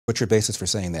What's your basis for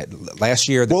saying that? Last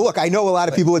year... Well, look, I know a lot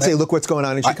of people would say, look what's going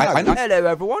on in Chicago. Hello,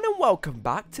 everyone, and welcome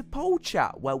back to Pol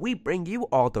Chat, where we bring you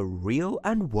all the real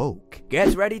and woke.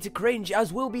 Get ready to cringe,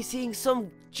 as we'll be seeing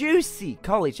some juicy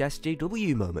college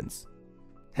SJW moments.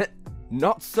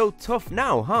 Not so tough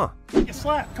now, huh? Get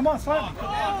slapped. Come on, slap.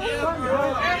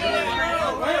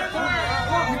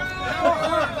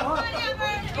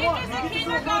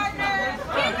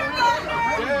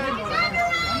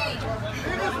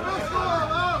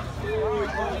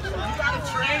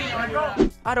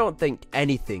 I don't think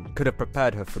anything could have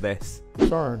prepared her for this.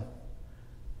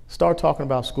 Start talking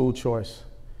about school choice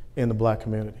in the black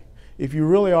community. If you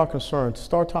really are concerned,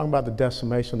 start talking about the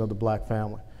decimation of the black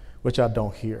family, which I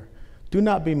don't hear. Do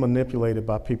not be manipulated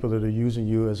by people that are using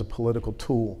you as a political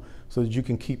tool so that you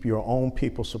can keep your own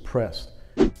people suppressed.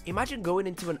 Imagine going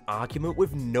into an argument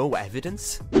with no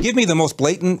evidence. Give me the most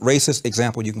blatant racist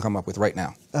example you can come up with right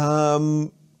now.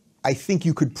 I think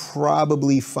you could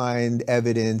probably find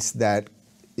evidence that,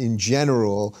 in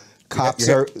general, cops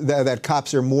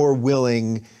are more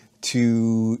willing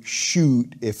to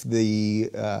shoot if the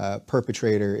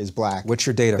perpetrator is black. What's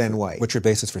your data than white. What's your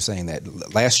basis for saying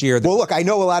that? Last year... Well, look, I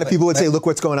know a lot of people would say, look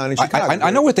what's going on in Chicago.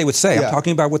 I know what they would say. Yeah. I'm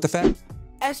talking about what the fact...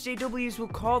 SJWs will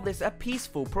call this a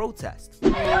peaceful protest.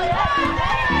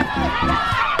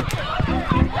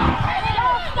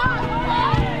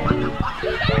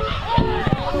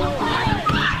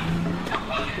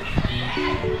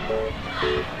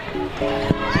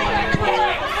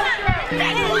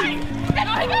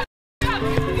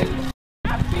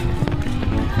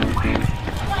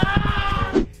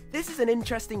 This is an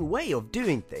interesting way of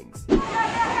doing things.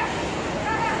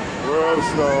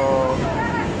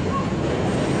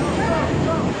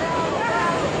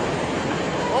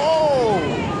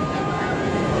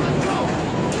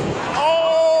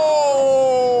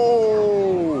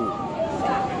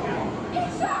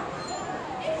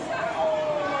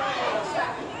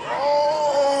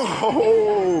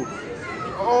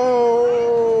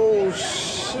 Oh,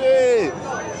 shit.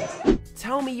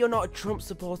 Tell me you're not a Trump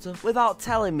supporter without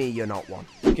telling me you're not one.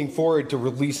 Looking forward to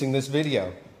releasing this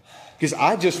video. Because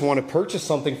I just want to purchase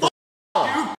something for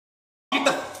Get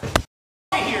the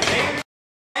here, man.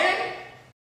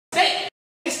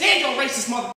 Stand your racist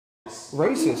mother.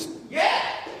 Racist? Yeah.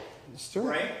 Sir,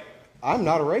 right? I'm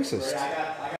not a racist. Right,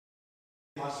 I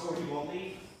got my store, he won't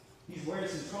leave. He's wearing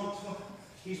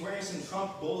some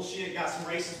Trump bullshit, got some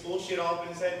racist bullshit all up in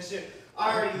his head and shit.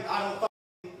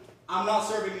 I'm not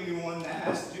serving anyone that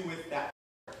has to do with that.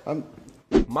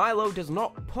 Milo does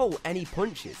not pull any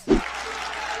punches.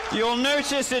 You'll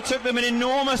notice it took them an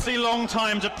enormously long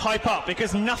time to pipe up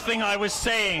because nothing I was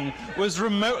saying was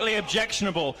remotely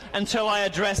objectionable until I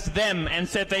addressed them and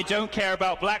said they don't care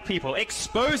about black people,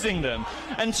 exposing them.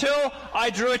 Until I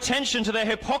drew attention to their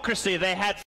hypocrisy, they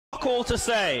had fuck all to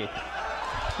say.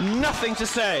 Nothing to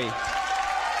say.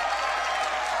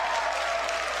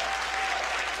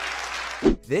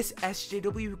 This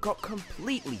SJW got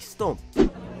completely stumped.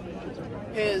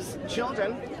 His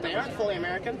children, they aren't fully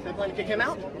American. They plan to kick him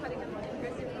out.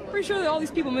 Pretty sure that all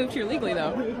these people moved here legally,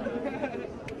 though.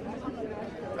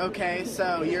 Okay,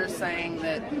 so you're saying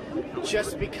that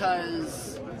just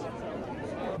because...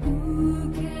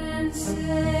 Who can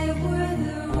say where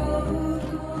the road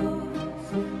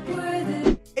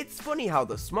goes, It's funny how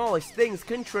the smallest things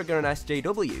can trigger an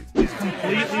SJW. He's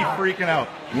completely freaking out.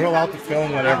 We're allowed to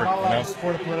film whatever.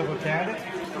 Support a political candidate?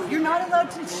 You're not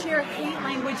allowed to share hate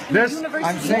language in the university.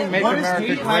 I'm saying make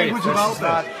America great.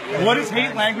 What is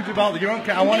hate language about? You don't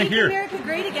care. I want to hear. Make America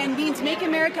great again means make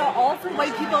America all for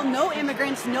white people, no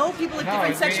immigrants, no people of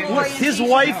different sexual orientation. His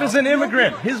wife is an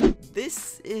immigrant.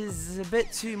 This is a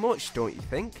bit too much, don't you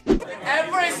think?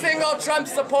 Every single Trump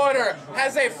supporter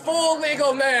has a full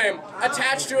legal name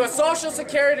attached to a social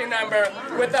security number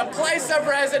with a place of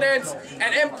residence,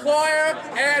 an employer,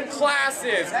 and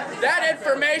classes. That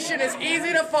information is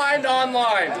easy to find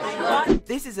online.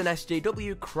 This is an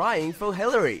SJW crying for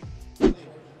Hillary.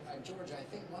 George, I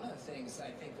think one of the things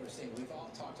we're seeing, we've all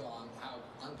talked about how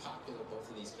unpopular both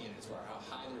of these candidates were, how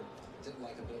high their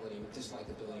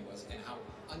dislikability was, and how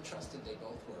untrusted they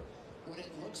both were. What it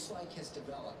looks like has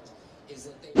developed is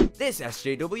that they... This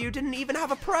SJW didn't even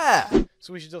have a prayer.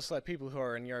 So we should just let people who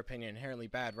are, in your opinion, inherently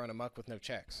bad run amok with no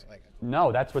checks?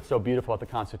 No, that's what's so beautiful about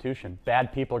the Constitution.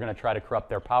 Bad people are going to try to corrupt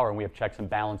their power, and we have checks and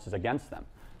balances against them.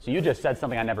 So you just said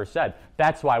something I never said.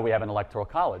 That's why we have an electoral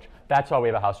college. That's why we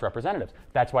have a House of Representatives.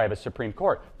 That's why we have a Supreme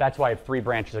Court. That's why we have 3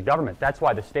 branches of government. That's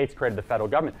why the states created the federal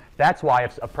government. That's why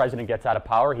if a president gets out of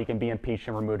power, he can be impeached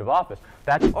and removed of office.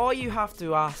 That's all you have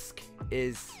to ask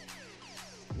is,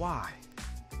 why?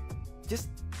 Just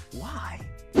why?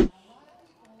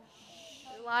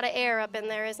 A lot of air up in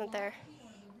there, isn't there?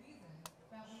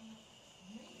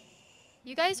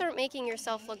 You guys aren't making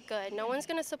yourself look good. No one's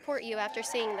gonna support you after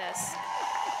seeing this.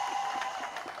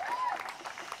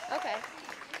 Okay.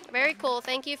 Very cool.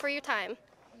 Thank you for your time.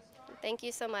 Thank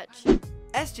you so much.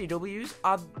 SJWs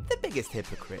are the biggest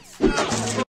hypocrites. Yes!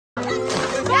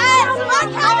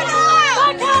 Fuck Kavanaugh!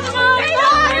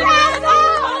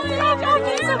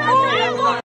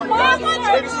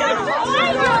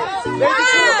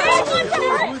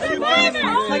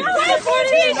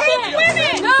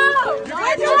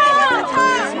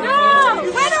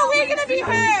 When are we gonna be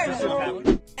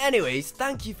heard? Anyways,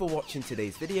 thank you for watching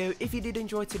today's video. If you did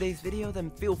enjoy today's video, then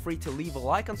feel free to leave a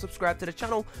like and subscribe to the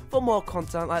channel for more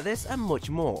content like this and much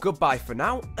more. Goodbye for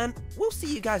now, and we'll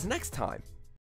see you guys next time.